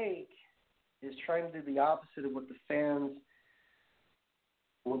mistake, is trying to do the opposite of what the fans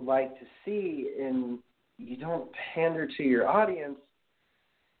would like to see, and you don't pander to your audience.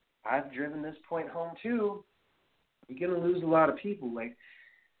 I've driven this point home, too. You're going to lose a lot of people. Like,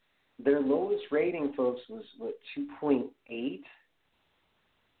 their lowest rating, folks, was, 2.8?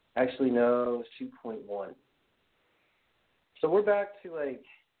 Actually, no, it was 2.1. So we're back to,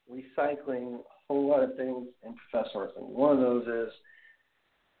 recycling a whole lot of things in professional wrestling. One of those is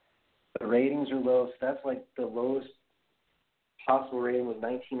the ratings are low. So that's, the lowest possible rating was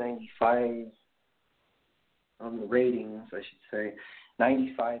 1995 on the ratings, I should say,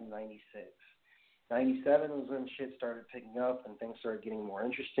 95 and 96. 97 was when shit started picking up and things started getting more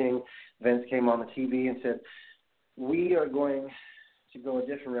interesting. Vince came on the TV and said, we are going to go a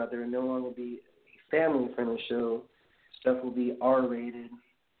different route. There will no longer be a family-friendly show. Stuff will be R-rated.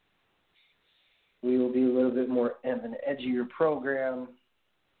 We will be a little bit more of an edgier program.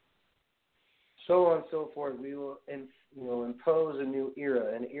 So on and so forth. We will impose a new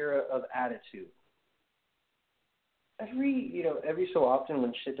era, an era of attitude. Every so often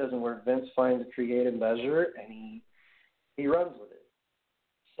when shit doesn't work, Vince finds a creative measure and he runs with it.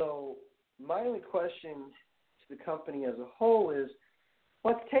 So my only question to the company as a whole is,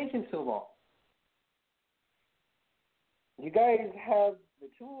 what's taking so long? You guys have the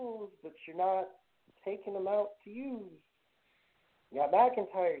tools, but you're not taking them out to use. You got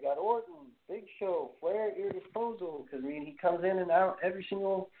McIntyre, you got Orton, Big Show, Flair at your disposal. Because, he comes in and out every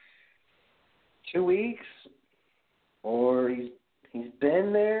single 2 weeks. Or he's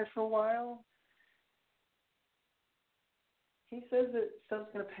been there for a while. He says that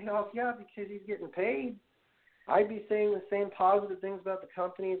stuff's going to pay off, because he's getting paid. I'd be saying the same positive things about the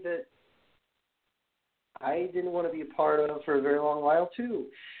company that I didn't want to be a part of for a very long while,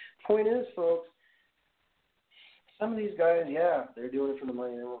 too. Point is, folks, some of these guys, they're doing it for the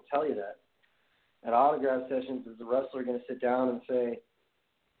money. They won't tell you that. At autograph sessions, is the wrestler going to sit down and say,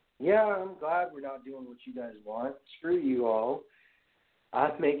 I'm glad we're not doing what you guys want. Screw you all.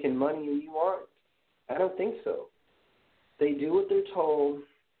 I'm making money and you aren't. I don't think so. They do what they're told,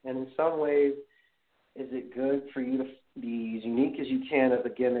 and in some ways, is it good for you to be as unique as you can as a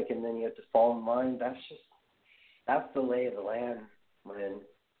gimmick, and then you have to fall in line? That's the lay of the land, Lynn.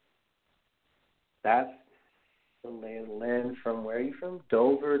 That's the lay of the land. From where are you from?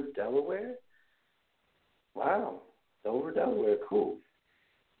 Dover, Delaware? Wow. Dover, Delaware. Cool.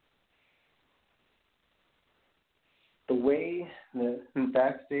 The way the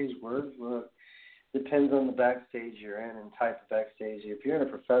backstage works depends on the backstage you're in and type of backstage. If you're in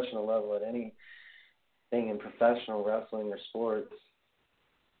a professional level at anything in professional wrestling or sports,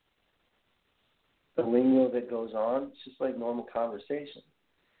 the lingo that goes on, it's just like normal conversation.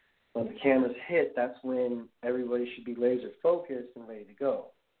 When the cameras hit, that's when everybody should be laser focused and ready to go.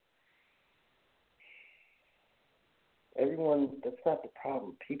 That's not the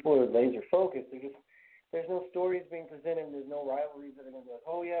problem. People are laser focused. There's no stories being presented. There's no rivalries that are going to be like,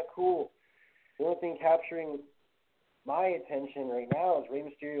 oh, yeah, cool. The only thing capturing my attention right now is Rey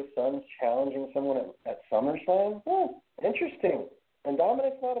Mysterio's son challenging someone at SummerSlam. Oh, interesting. And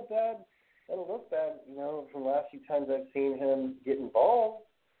Dominic's not doesn't look bad, from the last few times I've seen him get involved.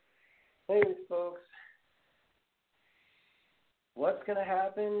 Anyways, folks, what's going to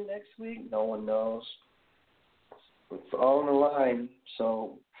happen next week? No one knows. It's all on the line,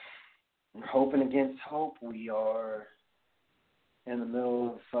 so we're hoping against hope. We are in the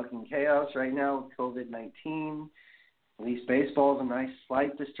middle of fucking chaos right now with COVID-19. At least baseball is a nice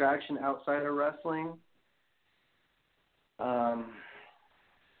slight distraction outside of wrestling.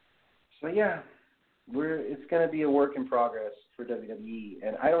 It's going to be a work in progress for WWE.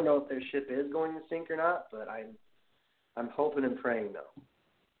 And I don't know if their ship is going to sink or not, but I'm hoping and praying, though.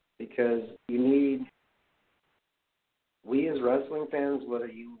 Because we as wrestling fans, whether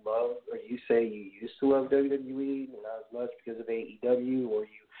you love or you say you used to love WWE, not as much because of AEW, or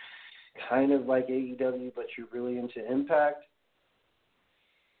you kind of like AEW, but you're really into Impact,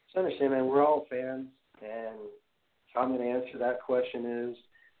 just understand, man, we're all fans, and how I'm going to answer that question is,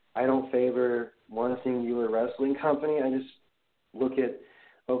 I don't favor one singular wrestling company. I just look at,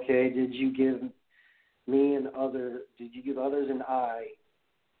 okay, did you give others and I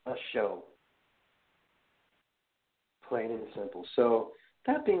a show? Plain and simple. So,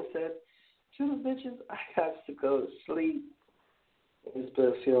 that being said, to the bitches, I have to go to sleep. It's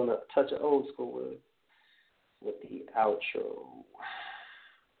been feeling a touch of old school with the outro.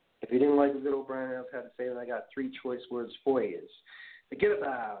 If you didn't like the good old Brian Reynolds had to say, then I got 3 choice words for you. Forget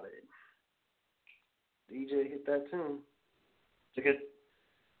about it. DJ, hit that tune. It's good.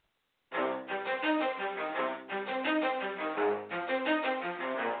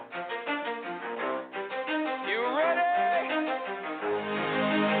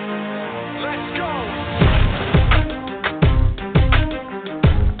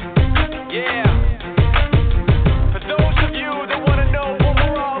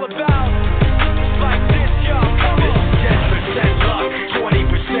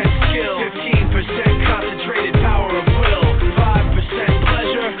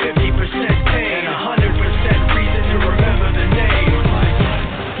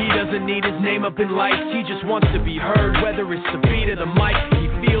 Up in lights, he just wants to be heard. Whether it's the beat of the mic, he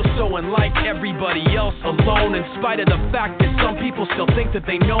feels so going like everybody else alone, in spite of the fact that some people still think that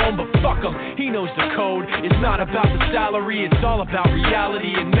they know him, but fuck him, he knows the code. It's not about the salary, it's all about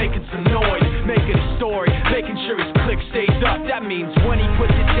reality and making some noise, making a story, making sure his click stays up. That means when he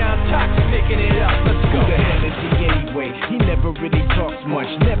puts it down, Toxic picking it up. Let's go. Who the hell is he anyway? He never really talks much,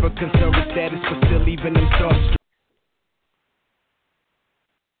 never concerned with status, but still leaving him starstruck.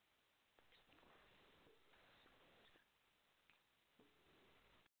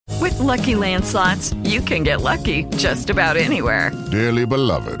 With Lucky Land Slots, you can get lucky just about anywhere. Dearly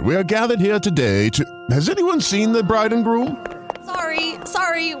beloved, we are gathered here today to... Has anyone seen the bride and groom?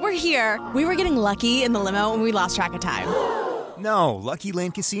 Sorry, we're here. We were getting lucky in the limo and we lost track of time. No, Lucky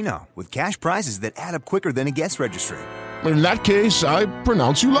Land Casino, with cash prizes that add up quicker than a guest registry. In that case, I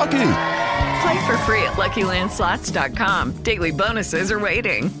pronounce you lucky. Play for free at LuckyLandSlots.com. Daily bonuses are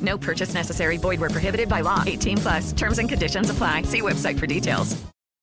waiting. No purchase necessary. Void where prohibited by law. 18+. Terms and conditions apply. See website for details.